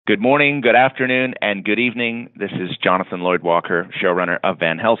Good morning, good afternoon, and good evening. This is Jonathan Lloyd Walker, showrunner of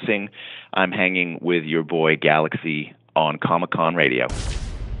Van Helsing. I'm hanging with your boy Galaxy on Comic-Con Radio.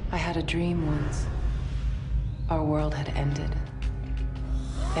 I had a dream once. Our world had ended.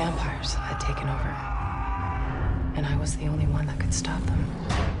 Vampires had taken over. And I was the only one that could stop them.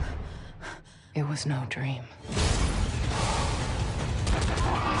 It was no dream.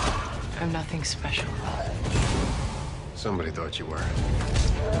 I'm nothing special. Somebody thought you were.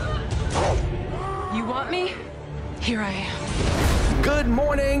 You want me? Here I am. Good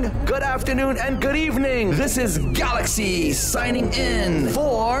morning, good afternoon, and good evening. This is Galaxy signing in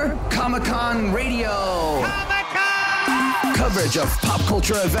for Comic-Con Radio. Coverage of pop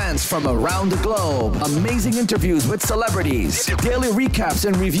culture events from around the globe. Amazing interviews with celebrities. Daily recaps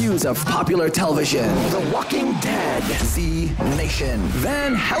and reviews of popular television. The Walking Dead. Z Nation.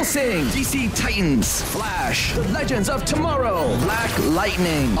 Van Helsing. DC Titans. Flash. The Legends of Tomorrow. Black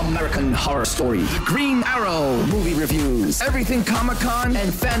Lightning. American Horror Story. Green Arrow. Movie reviews. Everything Comic-Con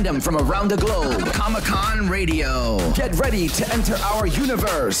and fandom from around the globe. Comic-Con Radio. Get ready to enter our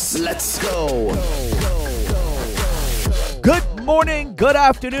universe. Let's go. Good morning, good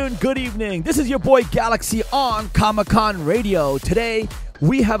afternoon, good evening. This is your boy Galaxy on Comic-Con Radio. Today,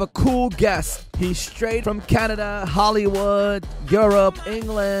 we have a cool guest. He's straight from Canada, Hollywood, Europe,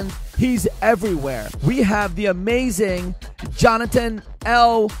 England. He's everywhere. We have the amazing Jonathan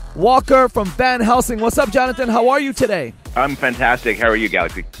L. Walker from Van Helsing. What's up, Jonathan? How are you today? I'm fantastic. How are you,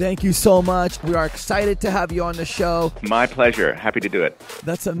 Galaxy? Thank you so much. We are excited to have you on the show. My pleasure. Happy to do it.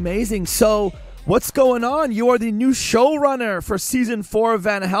 That's amazing. So, what's going on? You are the new showrunner for Season 4 of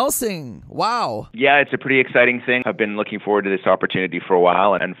Van Helsing. Wow. Yeah, it's a pretty exciting thing. I've been looking forward to this opportunity for a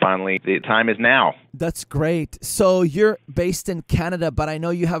while, and finally, the time is now. That's great. So you're based in Canada, but I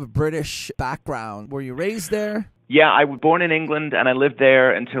know you have a British background. Were you raised there? Yeah, I was born in England, and I lived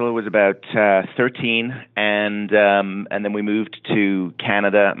there until I was about 13, and then we moved to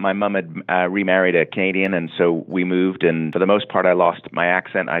Canada. My mom had remarried a Canadian, and so we moved, and for the most part, I lost my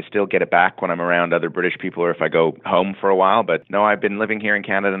accent. I still get it back when I'm around other British people or if I go home for a while, but no, I've been living here in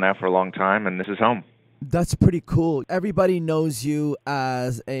Canada now for a long time, and this is home. That's pretty cool. Everybody knows you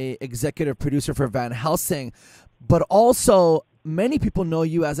as a executive producer for Van Helsing, but also many people know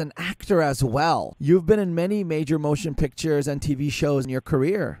you as an actor as well. You've been in many major motion pictures and TV shows in your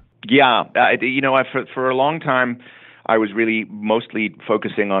career. Yeah, for a long time, I was really mostly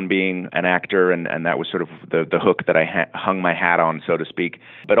focusing on being an actor, and that was sort of the hook that I hung my hat on, so to speak.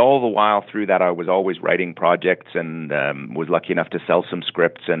 But all the while through that, I was always writing projects and was lucky enough to sell some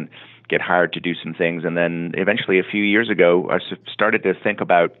scripts and get hired to do some things. And then eventually a few years ago, I started to think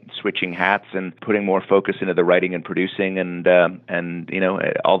about switching hats and putting more focus into the writing and producing. And you know,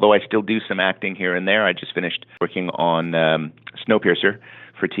 although I still do some acting here and there, I just finished working on Snowpiercer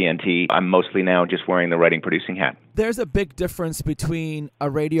for TNT. I'm mostly now just wearing the writing producing hat. There's a big difference between a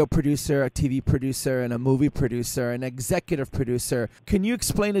radio producer, a TV producer, and a movie producer, an executive producer. Can you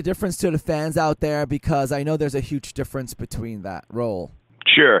explain the difference to the fans out there? Because I know there's a huge difference between that role.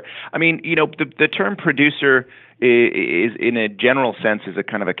 Sure. I mean, you know, the term producer is, in a general sense, is a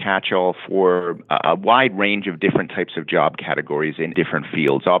kind of a catch-all for a wide range of different types of job categories in different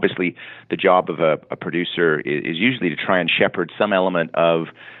fields. Obviously, the job of a producer is usually to try and shepherd some element of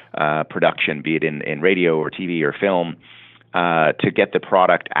production, be it in radio or TV or film, to get the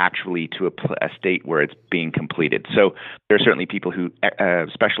product actually to a state where it's being completed. So there are certainly people who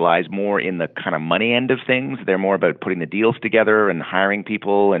specialize more in the kind of money end of things. They're more about putting the deals together and hiring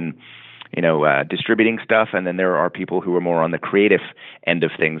people and, you know, distributing stuff. And then there are people who are more on the creative end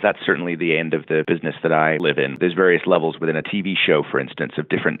of things. That's certainly the end of the business that I live in. There's various levels within a TV show, for instance, of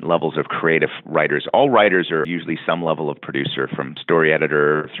different levels of creative writers. All writers are usually some level of producer, from story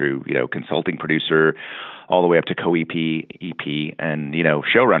editor through, you know, consulting producer, all the way up to co-EP, EP, and, you know,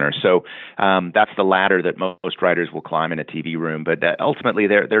 showrunner. So that's the ladder that most writers will climb in a TV room. But ultimately,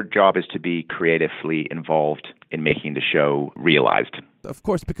 their job is to be creatively involved in making the show realized. Of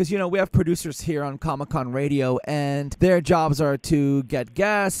course, because, you know, we have producers here on Comic-Con Radio, and their jobs are to get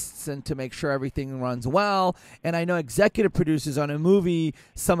guests and to make sure everything runs well. And I know executive producers on a movie,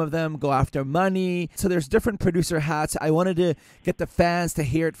 some of them go after money. So there's different producer hats. I wanted to get the fans to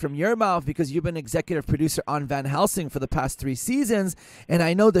hear it from your mouth, because you've been executive producer on Van Helsing for the past 3 seasons. And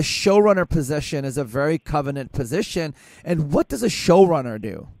I know the showrunner position is a very covenant position. And what does a showrunner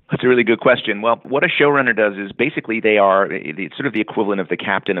do? That's a really good question. Well, what a showrunner does is basically they are sort of the equivalent of the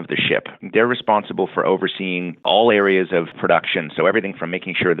captain of the ship. They're responsible for overseeing all areas of production. So everything from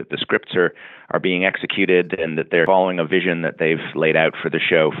making sure that the scripts are being executed and that they're following a vision that they've laid out for the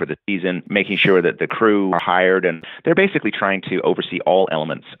show for the season, making sure that the crew are hired, and they're basically trying to oversee all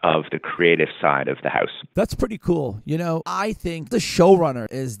elements of the creative side of the house. That's pretty cool. I think the showrunner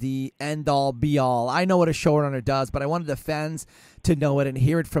is the end-all, be-all. I know what a showrunner does, but I wanted the fans to know it and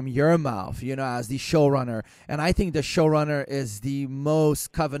hear it from your mouth, as the showrunner. And I think the showrunner is the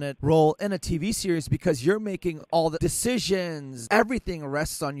most coveted role in a TV series because you're making all the decisions. Everything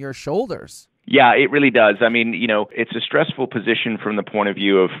rests on your shoulders. Yeah, it really does. I mean, it's a stressful position from the point of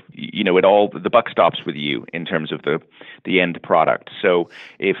view of, the buck stops with you in terms of the end product. So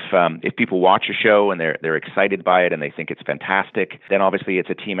if people watch a show and they're excited by it and they think it's fantastic, then obviously it's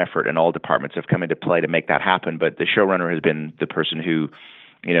a team effort and all departments have come into play to make that happen. But the showrunner has been the person who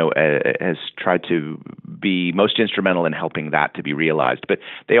has tried to be most instrumental in helping that to be realized. But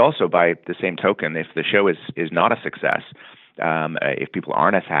they also, by the same token, if the show is not a success, if people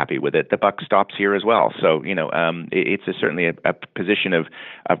aren't as happy with it, the buck stops here as well. So, it's certainly a position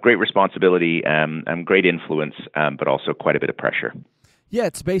of great responsibility and great influence, but also quite a bit of pressure. Yeah,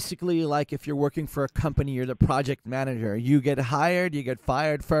 it's basically like if you're working for a company, you're the project manager. You get hired, you get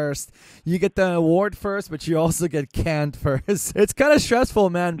fired first, you get the award first, but you also get canned first. It's kind of stressful,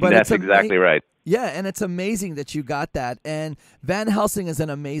 man. But that's exactly right. Yeah, and it's amazing that you got that. And Van Helsing is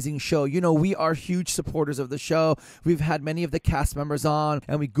an amazing show. We are huge supporters of the show. We've had many of the cast members on,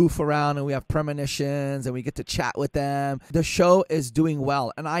 and we goof around, and we have premonitions, and we get to chat with them. The show is doing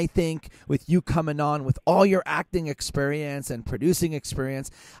well, and I think with you coming on with all your acting experience and producing experience,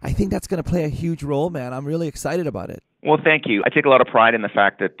 I think that's going to play a huge role, man. I'm really excited about it. Well, thank you. I take a lot of pride in the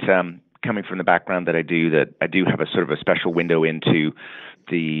fact that coming from the background that I do have a sort of a special window into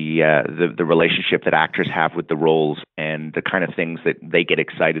the relationship that actors have with the roles and the kind of things that they get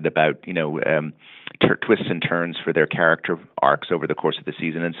excited about, twists and turns for their character arcs over the course of the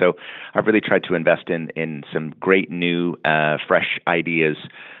season. And so I've really tried to invest in some great new, fresh ideas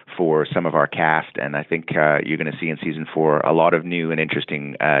for some of our cast. And I think you're going to see in season 4 a lot of new and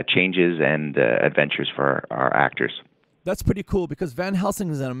interesting changes and adventures for our actors. That's pretty cool because Van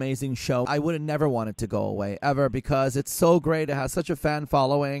Helsing is an amazing show. I would have never wanted to go away ever because it's so great. It has such a fan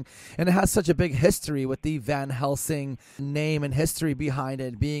following and it has such a big history with the Van Helsing name and history behind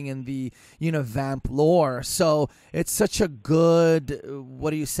it being in the, vamp lore. So it's such a good,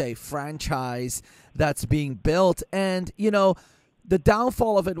 franchise that's being built. And, the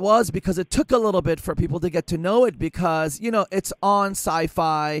downfall of it was because it took a little bit for people to get to know it because, it's on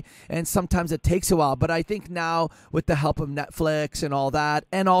SYFY and sometimes it takes a while. But I think now with the help of Netflix and all that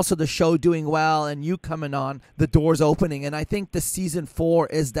and also the show doing well and you coming on, the door's opening. And I think the season 4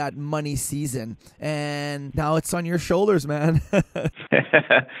 is that money season. And now it's on your shoulders, man.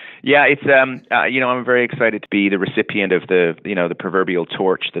 Yeah, it's, I'm very excited to be the recipient of the proverbial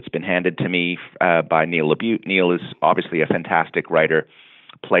torch that's been handed to me by Neil LaBute. Neil is obviously a fantastic writer,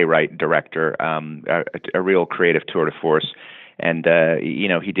 playwright, director, a real creative tour de force. And,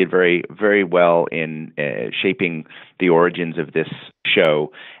 he did very, very well in shaping the origins of this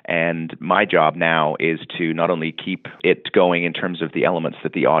show. And my job now is to not only keep it going in terms of the elements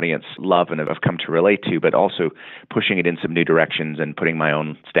that the audience love and have come to relate to, but also pushing it in some new directions and putting my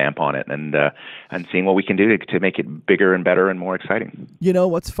own stamp on it and seeing what we can do to make it bigger and better and more exciting. You know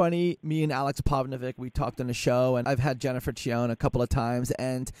what's funny? Me and Alex Povnovic, we talked on the show, and I've had Jennifer Chione a couple of times,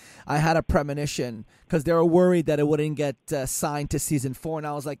 and I had a premonition because they were worried that it wouldn't get signed to season 4. And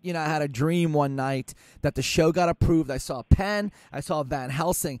I was like, I had a dream one night that the show got approved. I saw Penn, I saw Van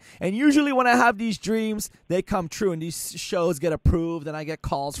Helsing. And usually when I have these dreams, they come true and these shows get approved and I get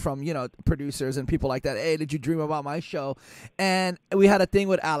calls from, producers and people like that. Hey, did you dream about my show? And we had a thing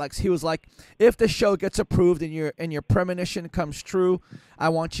with Alex. He was like, if the show gets approved and your premonition comes true, I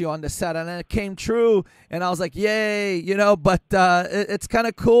want you on the set. And then it came true. And I was like, yay, but it's kind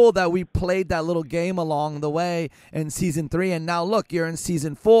of cool that we played that little game along the way in season 3. And now look, you're in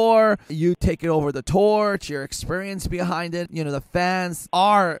season 4. You take it over the torch, your experience behind it. The fans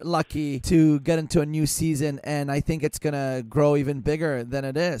are lucky to get into a new season. And I think it's going to grow even bigger than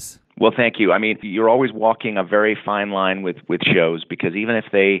it is. Well, thank you. I mean, you're always walking a very fine line with shows, because even if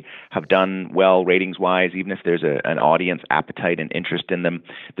they have done well ratings-wise, even if there's an audience appetite and interest in them,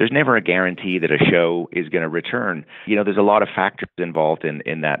 there's never a guarantee that a show is going to return. There's a lot of factors involved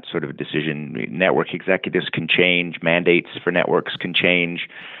in that sort of decision. Network executives can change, mandates for networks can change,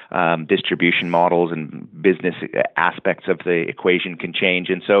 distribution models and business aspects of the equation can change.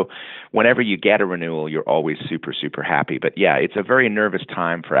 And so whenever you get a renewal, you're always super, super happy. But yeah, it's a very nervous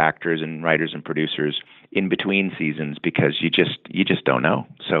time for actors and writers and producers in between seasons, because you just don't know.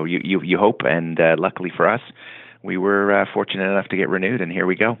 So you hope, and luckily for us, we were fortunate enough to get renewed, and here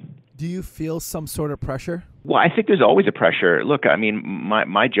we go. Do you feel some sort of pressure? Well, I think there's always a pressure. Look, I mean,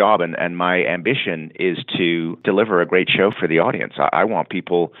 my job and my ambition is to deliver a great show for the audience. I want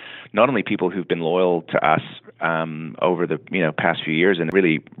people, not only people who've been loyal to us over the past few years and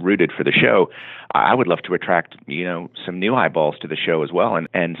really rooted for the show, I would love to attract some new eyeballs to the show as well.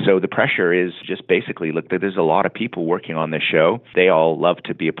 And so the pressure is just basically, look, there's a lot of people working on this show. They all love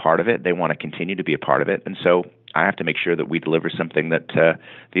to be a part of it. They want to continue to be a part of it. And so I have to make sure that we deliver something that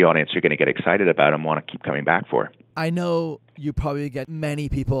the audience are going to get excited about and want to keep coming back for. I know you probably get many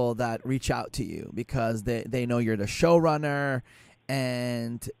people that reach out to you because they know you're the showrunner,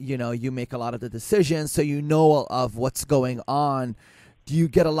 and you make a lot of the decisions, so you know of what's going on. Do you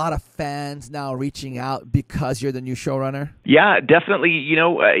get a lot of fans now reaching out because you're the new showrunner? Yeah, definitely.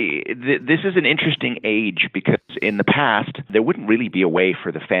 This is an interesting age, because in the past, there wouldn't really be a way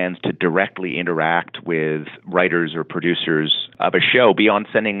for the fans to directly interact with writers or producers of a show beyond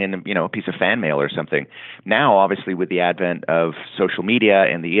sending in a piece of fan mail or something. Now, obviously, with the advent of social media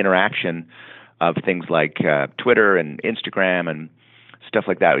and the interaction of things like Twitter and Instagram and stuff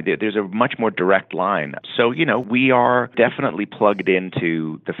like that, there's a much more direct line. So, we are definitely plugged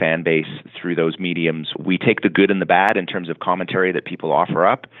into the fan base through those mediums. We take the good and the bad in terms of commentary that people offer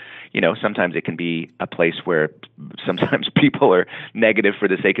up. Sometimes it can be a place where sometimes people are negative for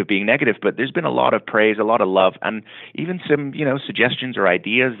the sake of being negative, but there's been a lot of praise, a lot of love, and even some, suggestions or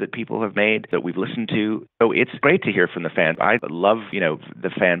ideas that people have made that we've listened to. So it's great to hear from the fans. I love, the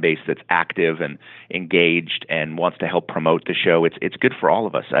fan base that's active and engaged and wants to help promote the show. It's good for all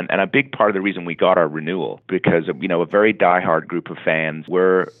of us. And a big part of the reason we got our renewal, because, a very diehard group of fans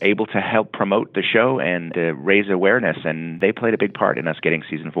were able to help promote the show and raise awareness, and they played a big part in us getting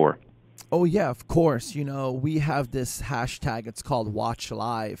season 4. Oh, yeah, of course. We have this hashtag. It's called Watch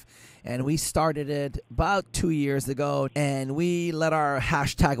Live. And we started it about 2 years ago. And we let our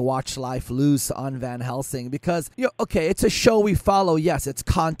hashtag Watch Live loose on Van Helsing because, okay, it's a show we follow. Yes, it's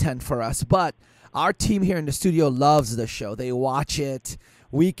content for us. But our team here in the studio loves the show. They watch it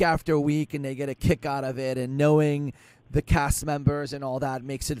week after week, and they get a kick out of it. And knowing the cast members and all that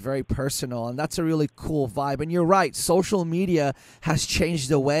makes it very personal. And that's a really cool vibe. And you're right. Social media has changed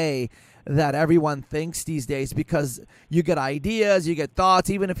the way that everyone thinks these days, because you get ideas, you get thoughts.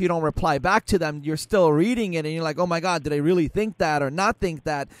 Even if you don't reply back to them, you're still reading it and you're like, oh my God, did I really think that or not think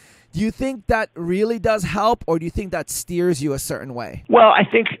that? Do you think that really does help, or do you think that steers you a certain way? Well, I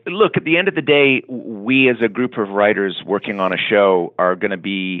think, look, at the end of the day, we as a group of writers working on a show are going to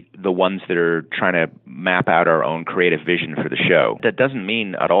be the ones that are trying to map out our own creative vision for the show. That doesn't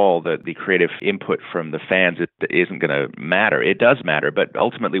mean at all that the creative input from the fans isn't going to matter. It does matter, but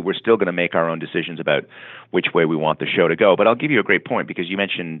ultimately we're still going to make our own decisions about which way we want the show to go. But I'll give you a great point, because you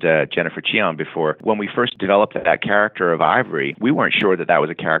mentioned Jennifer Cheon before. When we first developed that character of Ivory, we weren't sure that was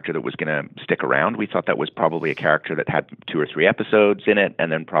a character that was going to stick around. We thought that was probably a character that had 2 or 3 episodes in it,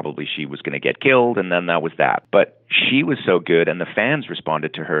 and then probably she was going to get killed, and then that was that. But she was so good, and the fans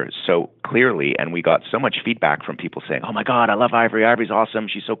responded to her so clearly, and we got so much feedback from people saying, oh my God, I love Ivory. Ivory's awesome.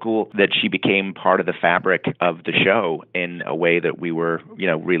 She's so cool, that she became part of the fabric of the show in a way that we were,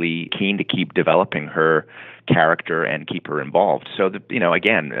 really keen to keep developing her character and keep her involved. So,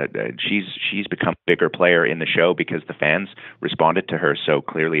 she's become a bigger player in the show because the fans responded to her so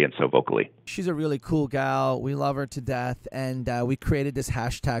clearly and so vocally. She's a really cool gal. We love her to death. And we created this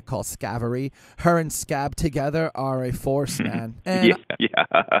hashtag called Scavery. Her and Scab together are a force, man. And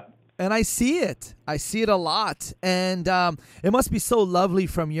yeah. And I see it. I see it a lot. And it must be so lovely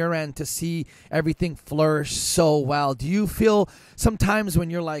from your end to see everything flourish so well. Do you feel sometimes when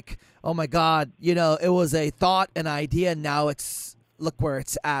you're like, oh my God, it was a thought, an idea, now look where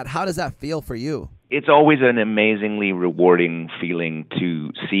it's at. How does that feel for you? It's always an amazingly rewarding feeling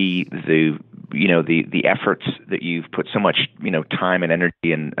to see the the efforts that you've put so much, time and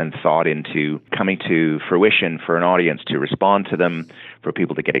energy and thought into coming to fruition for an audience to respond to them, for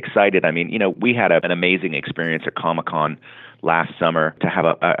people to get excited. I mean, we had an amazing experience at Comic-Con last summer to have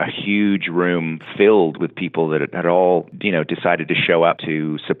a huge room filled with people that had all, decided to show up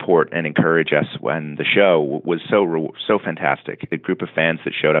to support and encourage us when the show was so fantastic. The group of fans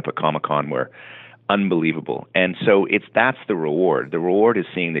that showed up at Comic-Con were unbelievable. And so that's the reward. The reward is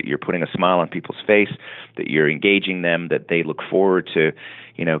seeing that you're putting a smile on people's face, that you're engaging them, that they look forward to,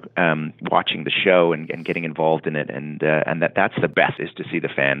 watching the show and getting involved in it. And that's the best, is to see the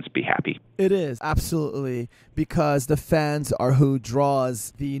fans be happy. It is, absolutely, because the fans are who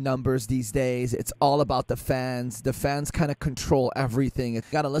draws the numbers these days. It's all about the fans. The fans kind of control everything. You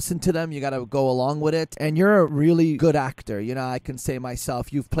got to listen to them. You got to go along with it. And you're a really good actor. I can say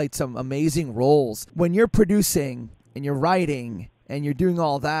myself, you've played some amazing roles. When you're producing and you're writing and you're doing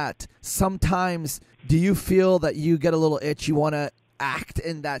all that, sometimes do you feel that you get a little itch? You want to act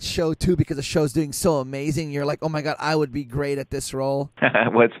in that show too, because the show's doing so amazing. You're like, oh my God, I would be great at this role.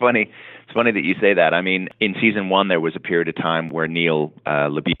 Well, it's funny. It's funny that you say that. I mean, in season 1, there was a period of time where Neil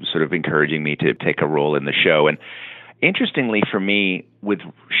Labib was sort of encouraging me to take a role in the show. And interestingly for me, with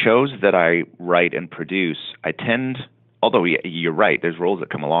shows that I write and produce, I tend, although you're right, there's roles that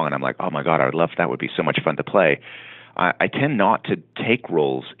come along and I'm like, oh my God, I would love, that would be so much fun to play. I tend not to take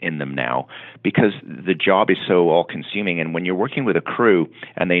roles in them now because the job is so all-consuming. And when you're working with a crew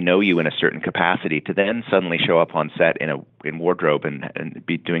and they know you in a certain capacity, to then suddenly show up on set in wardrobe and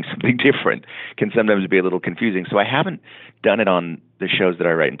be doing something different can sometimes be a little confusing. So I haven't done it on the shows that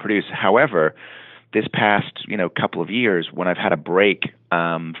I write and produce. However, this past couple of years, when I've had a break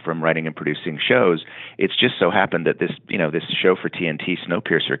from writing and producing shows, it's just so happened that this show for TNT,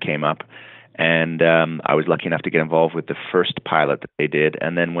 Snowpiercer, came up. And I was lucky enough to get involved with the first pilot that they did.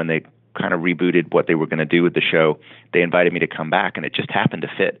 And then when they kind of rebooted what they were going to do with the show, they invited me to come back. And it just happened to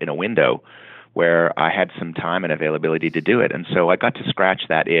fit in a window where I had some time and availability to do it. And so I got to scratch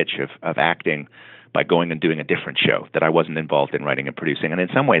that itch of acting by going and doing a different show that I wasn't involved in writing and producing. And in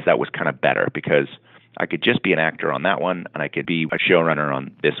some ways that was kind of better because I could just be an actor on that one and I could be a showrunner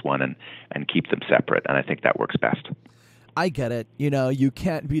on this one and keep them separate. And I think that works best. I get it. You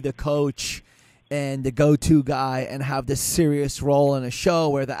can't be the coach and the go-to guy and have this serious role in a show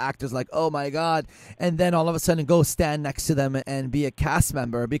where the actor's like, oh my God, and then all of a sudden go stand next to them and be a cast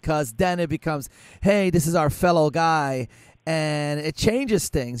member, because then it becomes, hey, this is our fellow guy. And it changes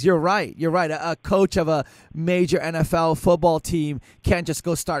things. You're right. A coach of a major NFL football team can't just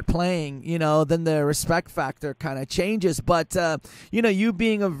go start playing, then the respect factor kind of changes. But, you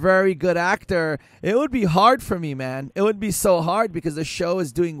being a very good actor, it would be hard for me, man. It would be so hard because the show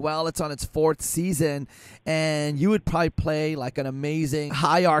is doing well. It's on its 4th season. And you would probably play like an amazing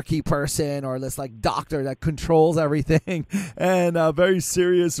hierarchy person or this like doctor that controls everything and a very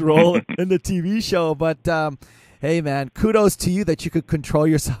serious role in the TV show. But, hey, man, kudos to you that you could control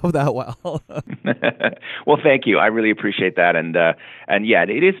yourself that well. Well, thank you. I really appreciate that. And yeah,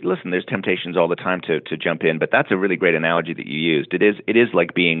 it is. Listen, there's temptations all the time to jump in, but that's a really great analogy that you used. It is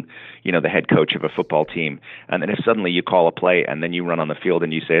like being, the head coach of a football team. And then if suddenly you call a play and then you run on the field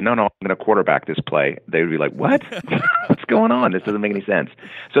and you say, no, I'm going to quarterback this play, they would be like, what? What's going on? This doesn't make any sense.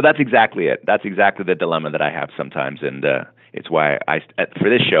 So that's exactly it. That's exactly the dilemma that I have sometimes. And it's why for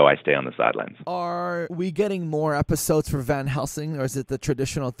this show, I stay on the sidelines. Are we getting more episodes for Van Helsing, or is it the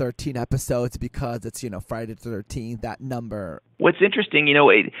traditional 13 episodes because it's, Friday the 13th, that number? What's interesting,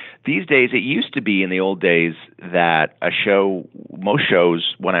 these days, it used to be in the old days that most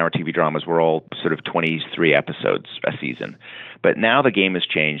shows, 1-hour TV dramas, were all sort of 23 episodes a season. But now the game has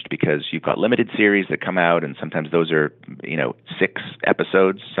changed because you've got limited series that come out, and sometimes those are, 6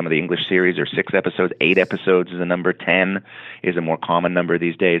 episodes. Some of the English series are 6 episodes. 8 episodes is a number. 10 is a more common number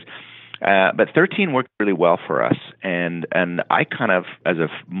these days. But 13 worked really well for us. And I kind of, as a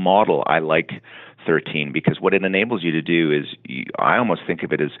model, I like 13 because what it enables you to do is, I almost think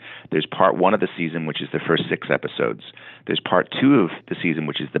of it as there's part 1 of the season, which is the first 6 episodes. There's part 2 of the season,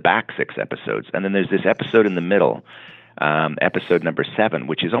 which is the back 6 episodes. And then there's this episode in the middle, episode number 7,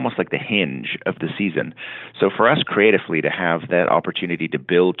 which is almost like the hinge of the season. So for us creatively to have that opportunity to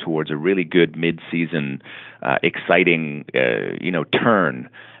build towards a really good mid-season, exciting, turn,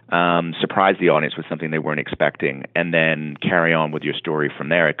 surprise the audience with something they weren't expecting, and then carry on with your story from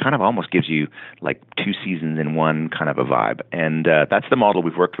there. It kind of almost gives you like 2 seasons in one kind of a vibe. And that's the model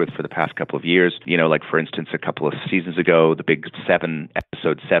we've worked with for the past couple of years. Like, for instance, a couple of seasons ago, the big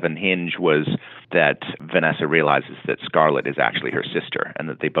episode 7 hinge was that Vanessa realizes that Scarlett is actually her sister, and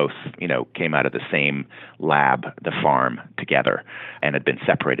that they both, came out of the same lab, the farm, together, and had been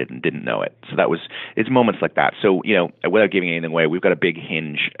separated and didn't know it. So it's moments like that. So, without giving anything away, we've got a big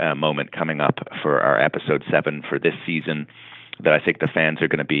hinge moment coming up for our episode 7 for this season that I think the fans are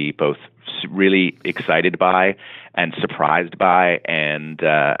going to be both really excited by and surprised by, and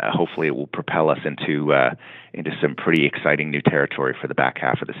hopefully it will propel us into some pretty exciting new territory for the back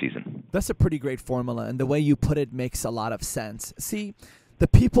half of the season. That's a pretty great formula, and the way you put it makes a lot of sense. See, the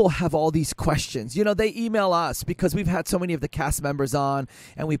people have all these questions. They email us because we've had so many of the cast members on,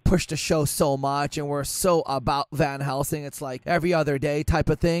 and we push the show so much, and we're so about Van Helsing. It's like every other day type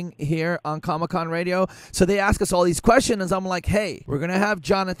of thing here on Comic-Con Radio. So they ask us all these questions, and I'm like, hey, we're going to have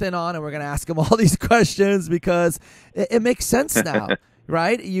Jonathan on, and we're going to ask him all these questions because it makes sense now.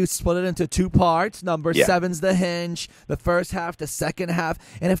 Right? You split it into 2 parts. Number 7's the hinge, the first half, the second half.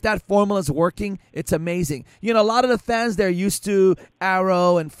 And if that formula is working, it's amazing. A lot of the fans, they're used to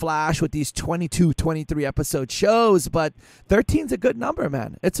Arrow and Flash with these 22, 23 episode shows, but 13's a good number,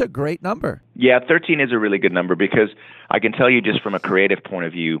 man. It's a great number. Yeah, 13 is a really good number because I can tell you just from a creative point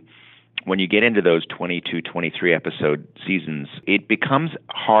of view, when you get into those 22, 23 episode seasons, it becomes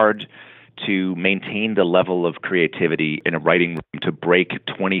hard to maintain the level of creativity in a writing room to break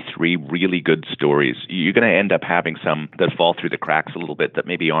 23 really good stories. You're going to end up having some that fall through the cracks a little bit that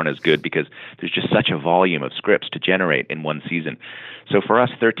maybe aren't as good because there's just such a volume of scripts to generate in one season. So for us,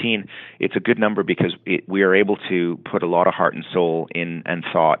 13, it's a good number because we are able to put a lot of heart and soul in and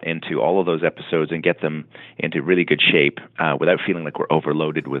thought into all of those episodes and get them into really good shape without feeling like we're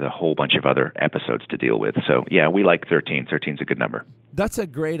overloaded with a whole bunch of other episodes to deal with. So yeah, we like 13. 13's a good number. That's a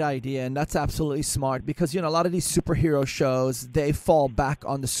great idea, and that's absolutely smart because, a lot of these superhero shows, they fall back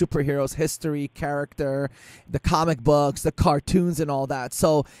on the superhero's history, character, the comic books, the cartoons, and all that.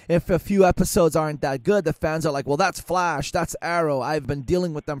 So if a few episodes aren't that good, the fans are like, well, that's Flash, that's Arrow. I've been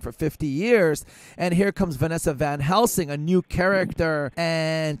dealing with them for 50 years, and here comes Vanessa Van Helsing, a new character,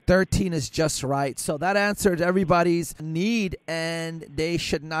 and 13 is just right. So that answered everybody's need, and they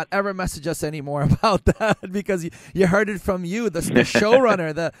should not ever message us anymore about that because you heard it from you, the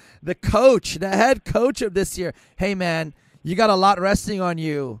showrunner, the coach, the head coach of this year. Hey, man, you got a lot resting on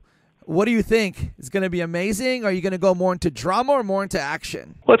you. What do you think? Is going to be amazing? Are you going to go more into drama or more into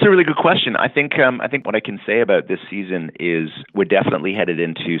action? Well, it's a really good question. I think what I can say about this season is we're definitely headed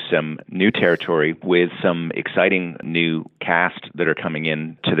into some new territory with some exciting new cast that are coming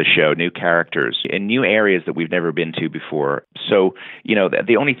in to the show, new characters in new areas that we've never been to before. So,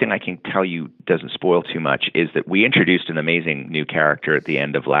 the only thing I can tell you doesn't spoil too much is that we introduced an amazing new character at the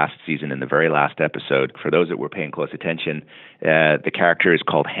end of last season in the very last episode. For those that were paying close attention, the character is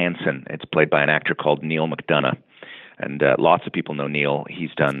called Hanson. It's played by an actor called Neil McDonough. And lots of people know Neil.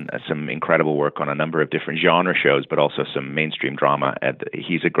 He's done some incredible work on a number of different genre shows, but also some mainstream drama.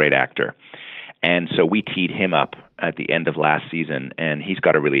 He's a great actor. And so we teed him up at the end of last season, and he's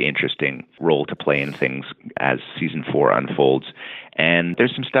got a really interesting role to play in things as season 4 unfolds. And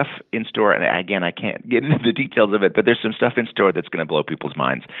there's some stuff in store, and again, I can't get into the details of it, but there's some stuff in store that's going to blow people's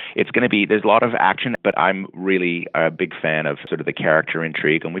minds. There's a lot of action, but I'm really a big fan of sort of the character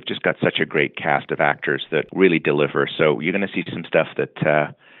intrigue, and we've just got such a great cast of actors that really deliver. So you're going to see some stuff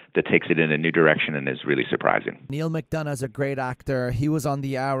that takes it in a new direction and is really surprising. Neil McDonough is a great actor. He was on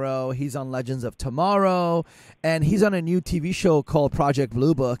The Arrow. He's on Legends of Tomorrow. And he's on a new TV show called Project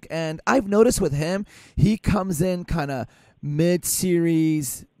Blue Book. And I've noticed with him, he comes in kind of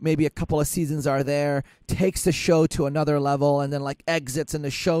mid-series, maybe a couple of seasons are there, takes the show to another level, and then exits and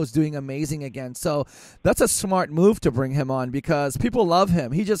the show's doing amazing again. So that's a smart move to bring him on because people love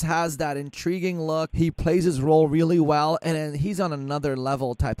him. He just has that intriguing look. He plays his role really well, and then he's on another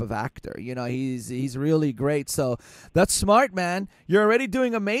level type of actor. He's really great. So that's smart, man. You're already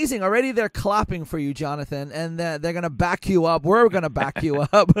doing amazing. Already they're clapping for you, Jonathan, and they're going to back you up. We're going to back you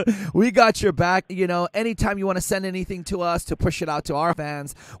up. We got your back. Anytime you want to send anything to us to push it out to our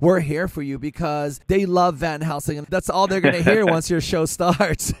fans, we're here for you because they love Van Helsing, and that's all they're going to hear once your show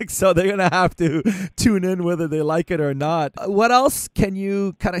starts. So they're going to have to tune in whether they like it or not. What else can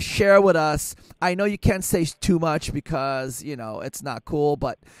you kind of share with us? I know you can't say too much because, it's not cool,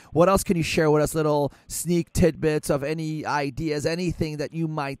 but what else can you share with us? Little sneak tidbits of any ideas, anything that you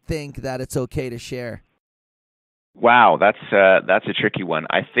might think that it's okay to share? Wow, that's a tricky one.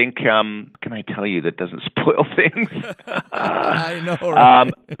 I think can I tell you that doesn't spoil things? I know,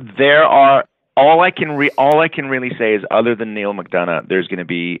 right? There are all I can really say is other than Neil McDonough, there's going to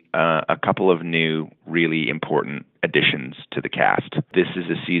be a couple of new really important additions to the cast. This is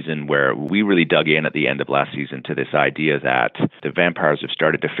a season where we really dug in at the end of last season to this idea that the vampires have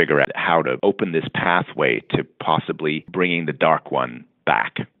started to figure out how to open this pathway to possibly bringing the Dark One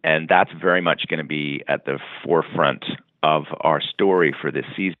back. And that's very much going to be at the forefront of our story for this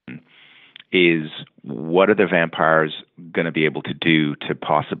season, is what are the vampires going to be able to do to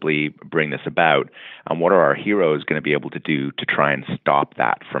possibly bring this about, and what are our heroes going to be able to do to try and stop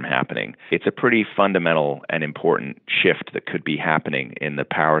that from happening. It's a pretty fundamental and important shift that could be happening in the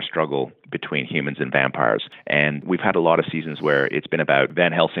power struggle between humans and vampires. And we've had a lot of seasons where it's been about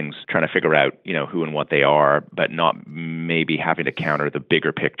Van Helsing's trying to figure out, who and what they are, but not maybe having to counter the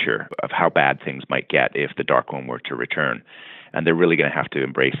bigger picture of how bad things might get if the Dark One were to return. And they're really going to have to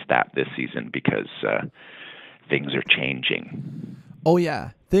embrace that this season because things are changing. Oh,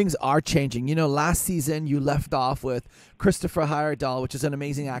 yeah. Things are changing. Last season you left off with Christopher Heyerdahl, which is an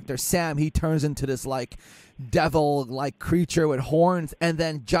amazing actor. Sam, he turns into this devil-like creature with horns. And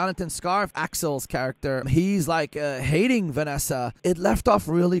then Jonathan Scarf, Axel's character, he's hating Vanessa. It left off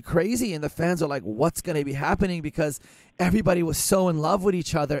really crazy, and the fans are like, what's going to be happening? Because everybody was so in love with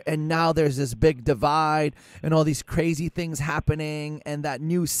each other, and now there's this big divide and all these crazy things happening, and that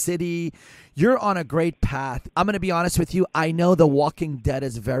new city. You're on a great path. I'm going to be honest with you. I know The Walking Dead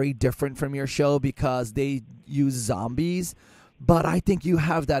is very different from your show because they use zombies, but I think you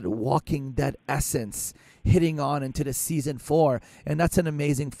have that Walking Dead essence hitting on into the season 4, and that's an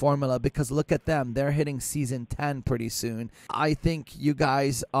amazing formula because look at them. They're hitting season 10 pretty soon. I think you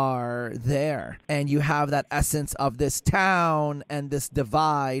guys are there, and you have that essence of this town and this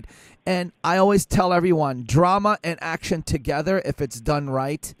divide. And I always tell everyone, drama and action together, if it's done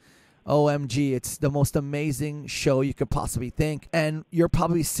right, OMG, it's the most amazing show you could possibly think. And you're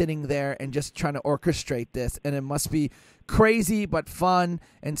probably sitting there and just trying to orchestrate this, and it must be crazy but fun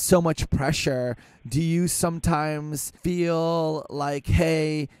and so much pressure. Do you sometimes feel like,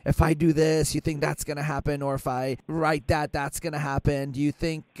 hey, if I do this, you think that's going to happen? Or if I write that, that's going to happen? Do you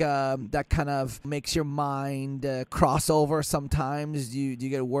think that kind of makes your mind cross over sometimes? Do you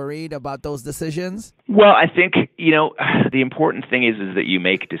get worried about those decisions? Well, I think, the important thing is that you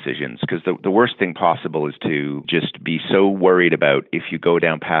make decisions, because the worst thing possible is to just be so worried about if you go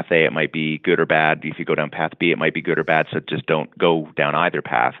down path A, it might be good or bad. If you go down path B, it might be good or bad. So just don't go down either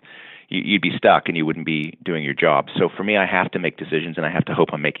path. You'd be stuck and you wouldn't be doing your job. So for me, I have to make decisions, and I have to hope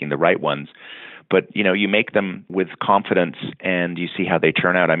I'm making the right ones. But, you make them with confidence and you see how they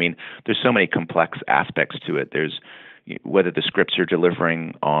turn out. I mean, there's so many complex aspects to it. There's whether the scripts are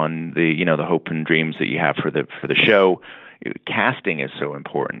delivering on the, the hope and dreams that you have for the show. Casting is so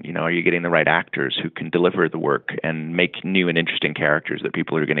important. Are you getting the right actors who can deliver the work and make new and interesting characters that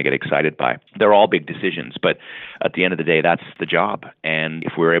people are going to get excited by? They're all big decisions, but at the end of the day, that's the job. And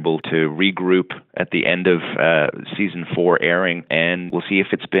if we're able to regroup at the end of season 4 airing, and we'll see if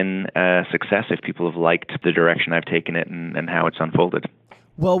it's been a success, if people have liked the direction I've taken it and how it's unfolded.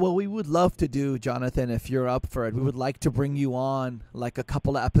 Well, what we would love to do, Jonathan, if you're up for it, we would like to bring you on a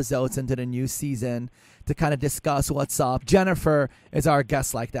couple of episodes into the new season to kind of discuss what's up. Jennifer is our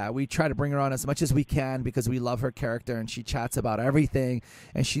guest like that. We try to bring her on as much as we can because we love her character and she chats about everything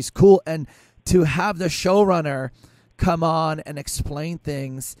and she's cool. And to have the showrunner come on and explain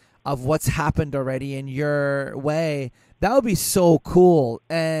things of what's happened already in your way, that would be so cool.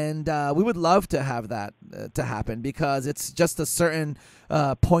 And we would love to have that to happen because it's just a certain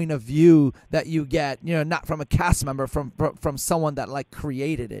point of view that you get, not from a cast member, from someone that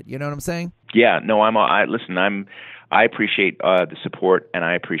created it. You know what I'm saying? Yeah, no, I appreciate the support, and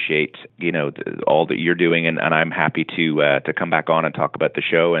I appreciate all that you're doing, and I'm happy to come back on and talk about the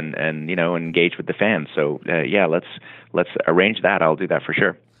show and engage with the fans. So yeah, let's arrange that. I'll do that for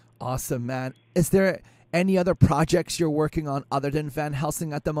sure. Awesome, man. Is there any other projects you're working on other than Van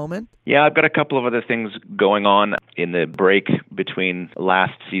Helsing at the moment? Yeah, I've got a couple of other things going on in the break between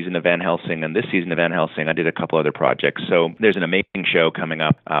last season of Van Helsing and this season of Van Helsing. I did a couple other projects. So there's an amazing show coming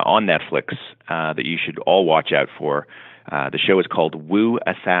up on Netflix that you should all watch out for. The show is called Wu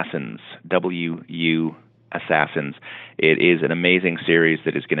Assassins, W-U Assassins. It is an amazing series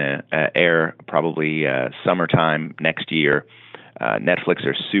that is going to air probably summertime next year. Netflix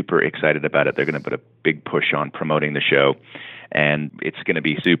are super excited about it. They're going to put a big push on promoting the show, and it's going to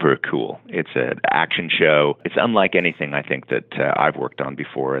be super cool. It's an action show. It's unlike anything I think that I've worked on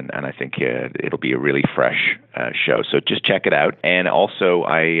before, and I think it'll be a really fresh show. So just check it out. And also,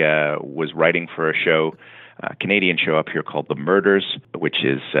 I was writing for a show Canadian show up here called The Murders, which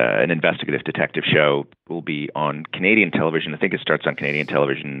is an investigative detective show. Will be on Canadian television. I think it starts on Canadian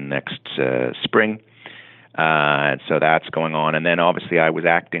television next spring. And so that's going on. And then obviously I was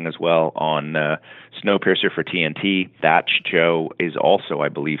acting as well on Snowpiercer for TNT. That show is also, I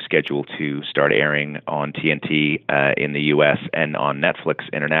believe, scheduled to start airing on TNT in the U.S. and on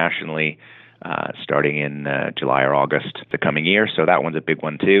Netflix internationally starting in July or August the coming year. So that one's a big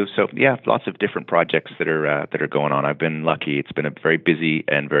one too. So yeah, lots of different projects that are going on. I've been lucky. It's been a very busy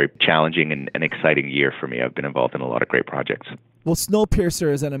and very challenging and exciting year for me. I've been involved in a lot of great projects. Well,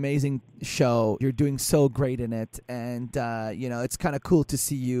 Snowpiercer is an amazing show. You're doing so great in it. And, it's kind of cool to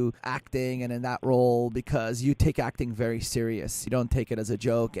see you acting and in that role because you take acting very serious. You don't take it as a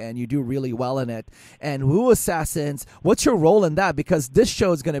joke, and you do really well in it. And Wu Assassins, what's your role in that? Because this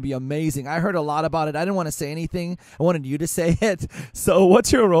show is going to be amazing. I heard a lot about it. I didn't want to say anything. I wanted you to say it. So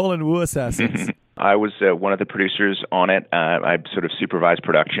what's your role in Wu Assassins? I was one of the producers on it. I sort of supervised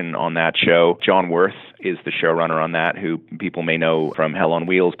production on that show. John Worth is the showrunner on that, who people may know from Hell on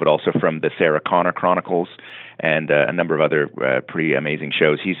Wheels, but also from the Sarah Connor Chronicles and a number of other pretty amazing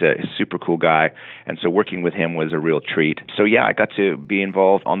shows. He's a super cool guy, and so working with him was a real treat. So yeah, I got to be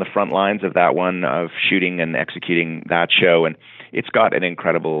involved on the front lines of that one, of shooting and executing that show, and it's got an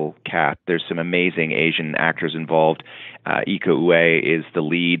incredible cast. There's some amazing Asian actors involved. Iko Uwe is the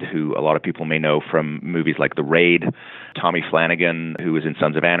lead, who a lot of people may know from movies like The Raid. Tommy Flanagan, who was in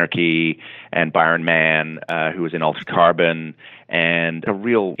Sons of Anarchy, and Byron Mann, who was in Altered Carbon, and a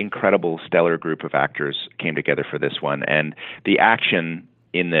real incredible, stellar group of actors came together for this one. And the action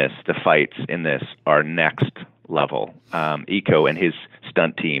in this, the fights in this, are next level. Iko and his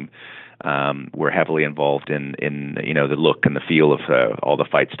stunt team were heavily involved in the look and the feel of all the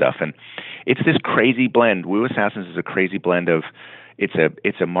fight stuff, and it's this crazy blend. Wu Assassins is a crazy blend of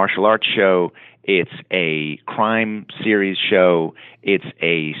it's a martial arts show, it's a crime series show, it's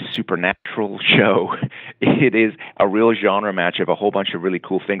a supernatural show. It is a real genre match of a whole bunch of really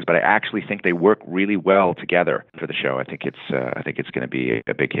cool things, but I actually think they work really well together for the show. I think it's going to be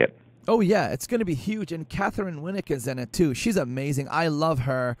a big hit. Oh, yeah, it's going to be huge. And Catherine Winnick is in it, too. She's amazing. I love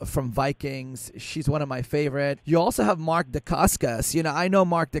her from Vikings. She's one of my favorite. You also have Mark Dacascos. I know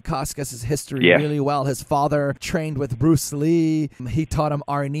Mark Dacascos' history really well. His father trained with Bruce Lee. He taught him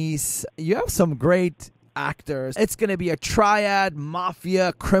Arnis. You have some great actors. It's going to be a triad,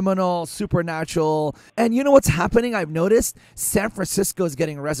 mafia, criminal, supernatural. And you know what's happening? I've noticed San Francisco is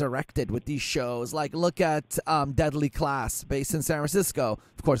getting resurrected with these shows. Like, look at Deadly Class, based in San Francisco.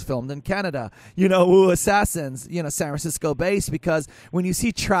 Of course, filmed in Canada. Wu Assassins, San Francisco based, because when you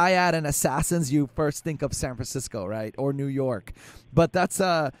see triad and assassins, you first think of San Francisco, right? Or New York. But that's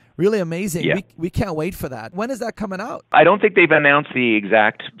really amazing. Yeah. We can't wait for that. When is that coming out? I don't think they've announced the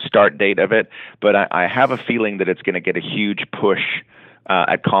exact start date of it, but I have a feeling that it's going to get a huge push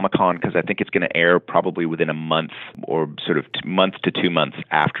at Comic-Con, because I think it's going to air probably within a month or sort of month to 2 months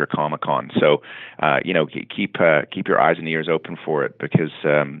after Comic-Con. So, keep your eyes and ears open for it, because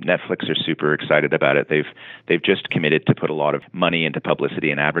Netflix are super excited about it. They've just committed to put a lot of money into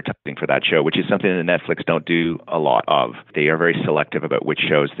publicity and advertising for that show, which is something that Netflix don't do a lot of. They are very selective about which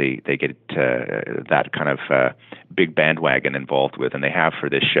shows they get that kind of big bandwagon involved with, and they have for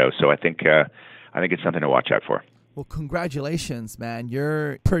this show. So I think it's something to watch out for. Well, congratulations, man.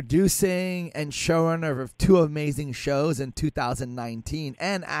 You're producing and showrunner of 2 amazing shows in 2019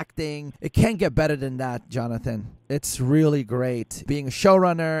 and acting. It can't get better than that, Jonathan. It's really great being a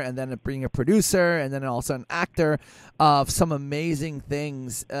showrunner and then being a producer and then also an actor of some amazing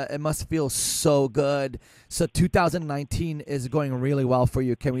things. It must feel so good. So 2019 is going really well for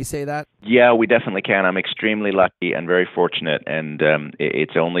you. Can we say that? Yeah, we definitely can. I'm extremely lucky and very fortunate, and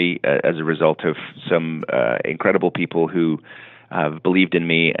it's only as a result of some incredible people who have believed in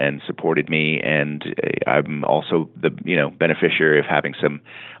me and supported me, and I'm also the beneficiary of having some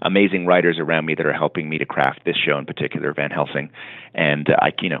amazing writers around me that are helping me to craft this show in particular, Van Helsing. And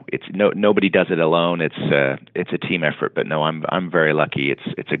it's nobody does it alone. It's a team effort. But no, I'm very lucky.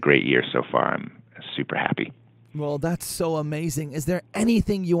 It's a great year so far. I'm super happy. Well, that's so amazing. Is there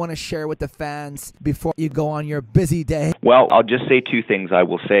anything you want to share with the fans before you go on your busy day? Well, I'll just say 2 things. I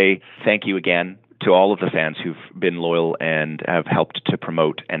will say thank you again to all of the fans who've been loyal and have helped to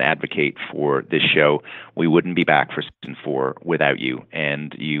promote and advocate for this show. We wouldn't be back for season 4 without you,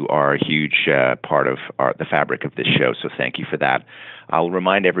 and you are a huge part of the fabric of this show, so thank you for that. I'll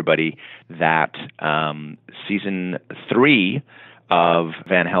remind everybody that season 3 of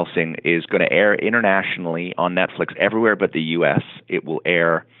Van Helsing is going to air internationally on Netflix everywhere but the U.S. It will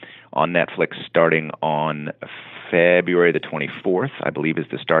air on Netflix starting on February the 24th, I believe, is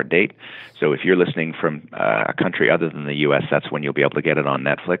the start date. So if you're listening from a country other than the U.S., that's when you'll be able to get it on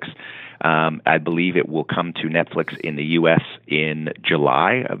Netflix. I believe it will come to Netflix in the U.S. in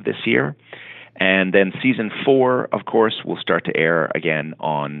July of this year. And then season 4, of course, will start to air again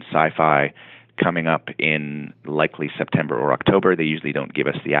on SYFY coming up in likely September or October. They usually don't give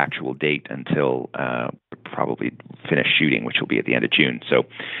us the actual date until probably finish shooting, which will be at the end of June. So,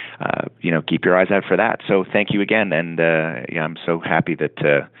 keep your eyes out for that. So thank you again. And I'm so happy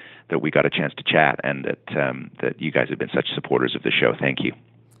that we got a chance to chat and that you guys have been such supporters of the show. Thank you.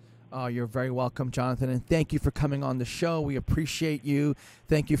 Oh, you're very welcome, Jonathan, and thank you for coming on the show. We appreciate you.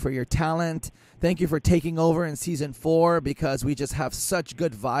 Thank you for your talent. Thank you for taking over in season 4, because we just have such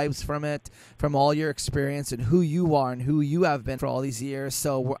good vibes from it, from all your experience and who you are and who you have been for all these years.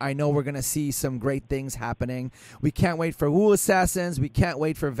 So I know we're going to see some great things happening. We can't wait for Wu Assassins. We can't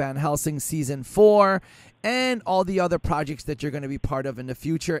wait for Van Helsing season 4. And all the other projects that you're going to be part of in the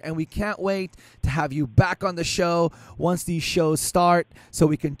future. And we can't wait to have you back on the show once these shows start, so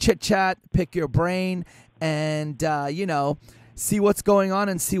we can chit-chat, pick your brain, and, see what's going on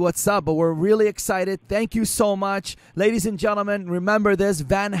and see what's up. But we're really excited. Thank you so much. Ladies and gentlemen, remember this,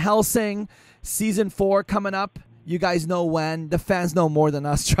 Van Helsing season 4 coming up. You guys know when. The fans know more than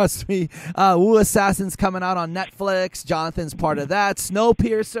us, trust me. Wu Assassin's coming out on Netflix. Jonathan's part of that.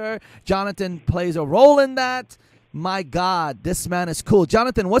 Snowpiercer. Jonathan plays a role in that. My God, this man is cool.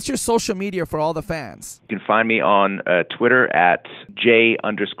 Jonathan, what's your social media for all the fans? You can find me on Twitter at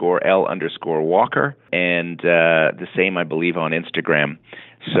J_L_Walker, and the same, I believe, on Instagram.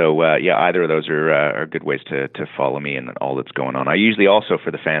 So, either of those are good ways to follow me and all that's going on. I usually also, for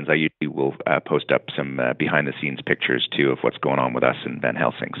the fans, will post up some behind-the-scenes pictures, too, of what's going on with us in Van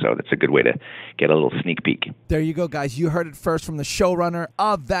Helsing. So that's a good way to get a little sneak peek. There you go, guys. You heard it first from the showrunner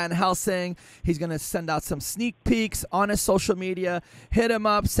of Van Helsing. He's going to send out some sneak peeks on his social media. Hit him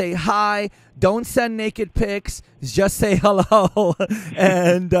up. Say hi. Don't send naked pics. Just say hello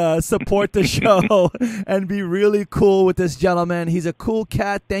and support the show and be really cool with this gentleman. He's a cool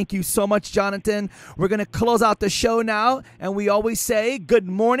cat. Thank you so much, Jonathan. We're going to close out the show now, and we always say good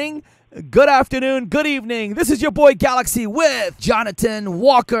morning, good afternoon, good evening. This is your boy Galaxy with Jonathan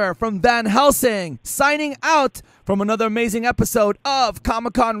Walker from Van Helsing, signing out from another amazing episode of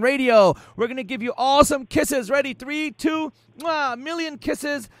Comic-Con Radio. We're going to give you all some kisses. Ready? 3, 2, a million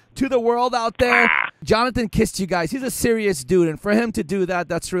kisses to the world out there. Jonathan kissed you guys. He's a serious dude, and for him to do that,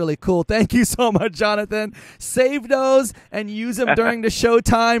 that's really cool. Thank you so much, Jonathan. Save those and use them during the show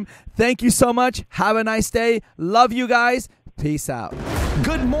time. Thank you so much. Have a nice day. Love you guys. Peace out.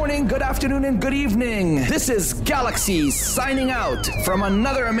 Good morning, good afternoon, and good evening. This is Galaxy signing out from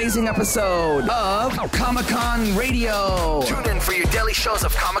another amazing episode of Comic-Con Radio. Tune in for your daily shows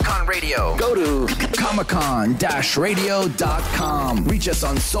of Comic-Con Radio. Go to comiccon-radio.com. Reach us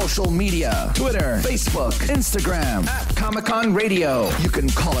on social media, Twitter, Facebook, Instagram, at Comic-Con Radio. You can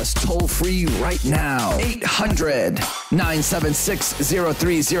call us toll-free right now.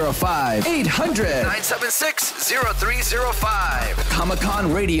 800-976-0305. 800-976-0305.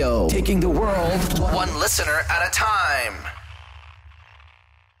 Comic-Con Radio, taking the world one listener at a time.